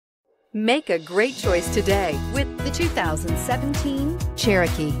Make a great choice today with the 2017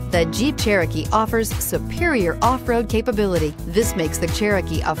 Cherokee. The Jeep Cherokee offers superior off-road capability. This makes the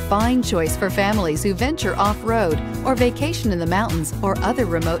Cherokee a fine choice for families who venture off-road or vacation in the mountains or other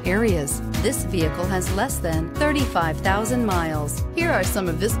remote areas. This vehicle has less than 35,000 miles. Here are some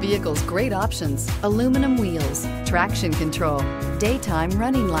of this vehicle's great options: aluminum wheels, traction control, daytime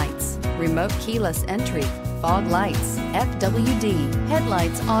running lights, remote keyless entry, fog lights, FWD,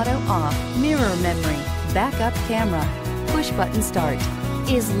 headlights auto off, mirror memory, backup camera, push button start.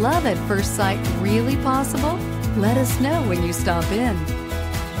 Is love at first sight really possible? Let us know when you stop in.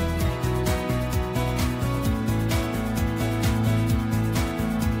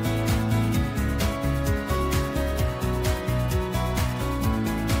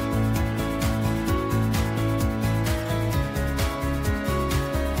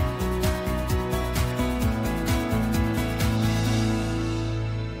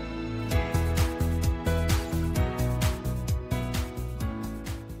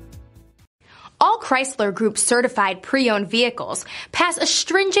 All Chrysler Group certified pre-owned vehicles pass a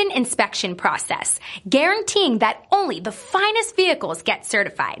stringent inspection process, guaranteeing that only the finest vehicles get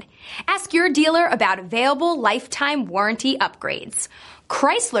certified. Ask your dealer about available lifetime warranty upgrades.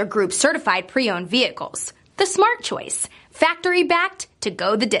 Chrysler Group certified pre-owned vehicles, the smart choice, factory backed to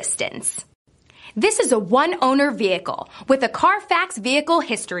go the distance. This is a one-owner vehicle with a CARFAX Vehicle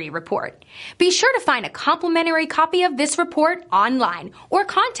History Report. Be sure to find a complimentary copy of this report online or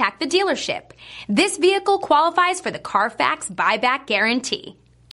contact the dealership. This vehicle qualifies for the CARFAX buyback guarantee.